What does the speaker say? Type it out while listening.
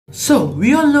So,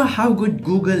 we all know how good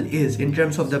Google is in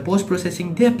terms of the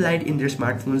post-processing they applied in their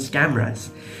smartphones' cameras.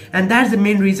 And that's the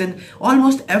main reason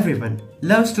almost everyone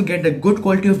loves to get the good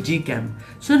quality of Gcam.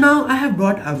 So now I have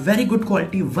brought a very good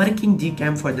quality working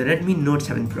Gcam for the Redmi Note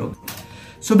 7 Pro.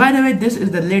 So by the way, this is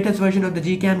the latest version of the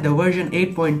Gcam, the version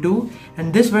 8.2,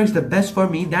 and this works the best for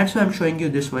me. That's why I'm showing you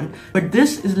this one. But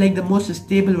this is like the most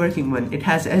stable working one. It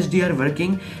has HDR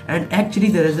working, and actually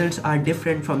the results are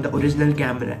different from the original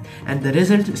camera, and the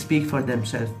results speak for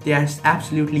themselves. They are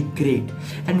absolutely great,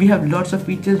 and we have lots of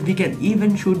features. We can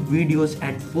even shoot videos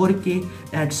at 4K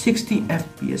at 60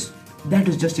 FPS. That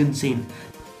is just insane.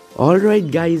 Alright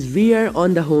guys, we are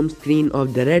on the home screen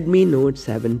of the Redmi Note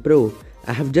 7 Pro.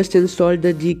 I have just installed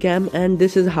the Gcam, and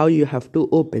this is how you have to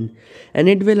open, and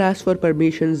it will ask for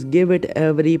permissions. Give it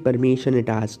every permission it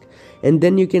asks, and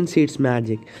then you can see its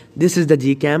magic. This is the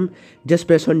Gcam. Just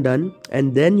press on done,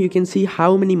 and then you can see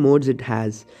how many modes it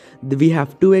has. We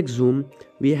have 2x zoom,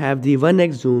 we have the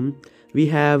 1x zoom, we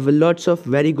have lots of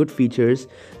very good features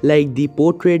like the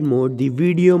portrait mode, the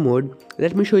video mode.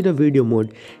 Let me show you the video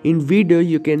mode. In video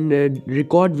you can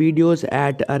record videos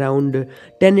at around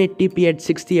 1080p at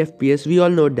 60 fps. We all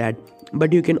know that,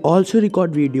 but you can also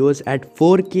record videos at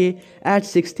 4K at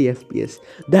 60 fps.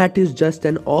 That is just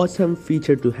an awesome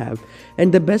feature to have.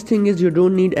 And the best thing is you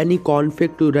don't need any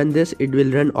config to run this. It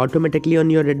will run automatically on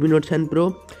your Redmi Note 7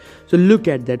 Pro. So look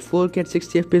at that, 4K at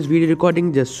 60 fps video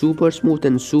recording, just super smooth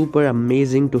and super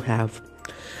amazing to have.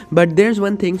 But there's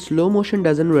one thing, slow motion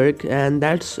doesn't work, and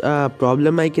that's a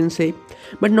problem I can say,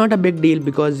 but not a big deal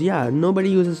because yeah, nobody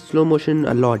uses slow motion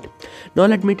a lot. Now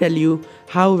let me tell you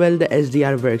how well the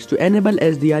HDR works. To enable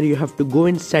HDR you have to go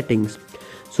in settings.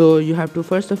 So you have to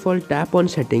first of all tap on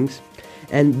settings,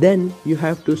 and then you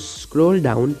have to scroll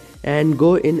down and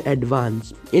go in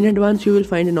advanced. In advanced you will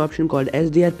find an option called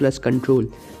HDR plus control.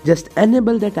 Just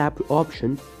enable that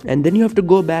option, and then you have to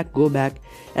go back,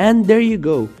 and there you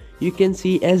go. You can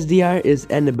see HDR is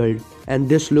enabled, and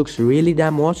this looks really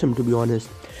damn awesome, to be honest.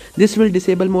 This will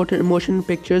disable motion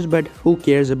pictures, but who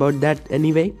cares about that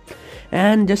anyway.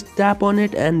 And just tap on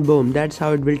it and boom, that's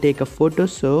how it will take a photo.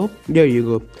 So there you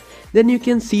go. Then you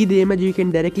can see the image. You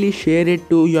can directly share it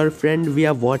to your friend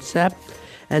via WhatsApp,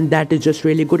 and that is just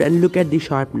really good. And look at the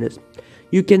sharpness.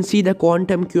 You can see the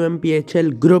quantum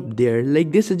QMPHL group there.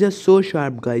 Like, this is just so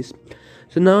sharp, guys.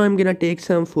 So now I'm gonna take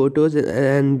some photos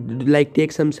and like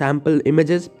take some sample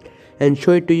images and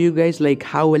show it to you guys, like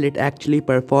how well it actually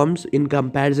performs in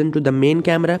comparison to the main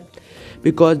camera,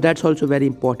 because that's also very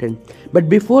important. But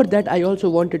before that, I also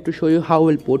wanted to show you how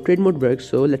well portrait mode works.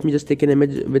 So let me just take an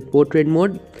image with portrait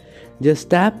mode. Just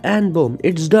tap and boom,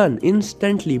 it's done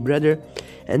instantly, brother.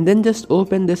 And then just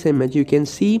open this image. You can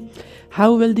see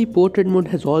how well the portrait mode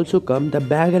has also come. The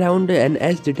background and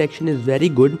edge detection is very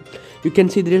good. You can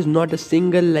see there is not a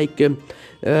single like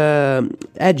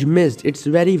edge missed. It's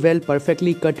very well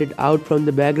perfectly cut it out from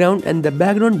the background, and the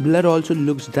background blur also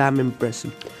looks damn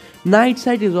impressive. Night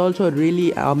sight is also a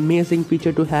really amazing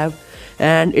feature to have,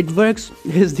 and it works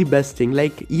is the best thing.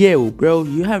 Like, yo bro,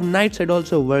 you have night sight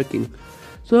also working.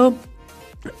 So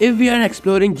if we are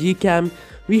exploring Gcam,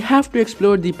 we have to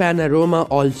explore the panorama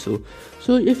also.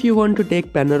 So if you want to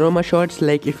take panorama shots,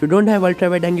 like if you don't have ultra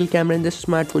wide angle camera in this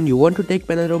smartphone, you want to take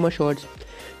panorama shots,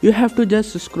 you have to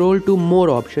just scroll to more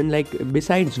option, like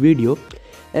besides video,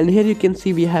 and here you can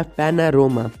see we have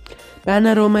panorama.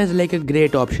 Panorama is like a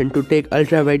great option to take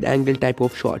ultra wide angle type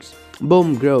of shots.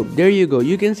 Boom, bro, there you go.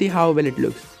 You can see how well it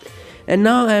looks. And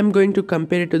now I am going to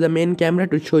compare it to the main camera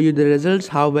to show you the results,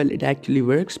 how well it actually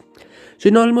works. So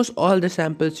in almost all the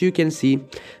samples you can see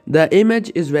the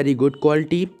image is very good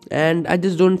quality, and I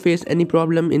just don't face any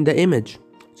problem in the image.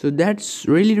 So that's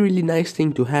really nice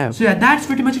thing to have. So yeah, that's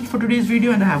pretty much it for today's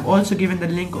video, and I have also given the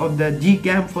link of the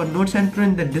Gcam for Note 7 Pro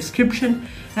in the description,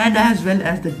 and as well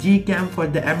as the Gcam for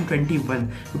the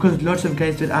M21, because lots of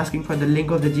guys were asking for the link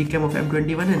of the Gcam of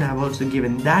M21, and I have also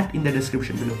given that in the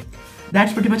description below.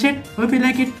 That's pretty much it. Hope you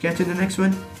like it. Catch you in the next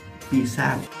one. Peace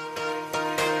out.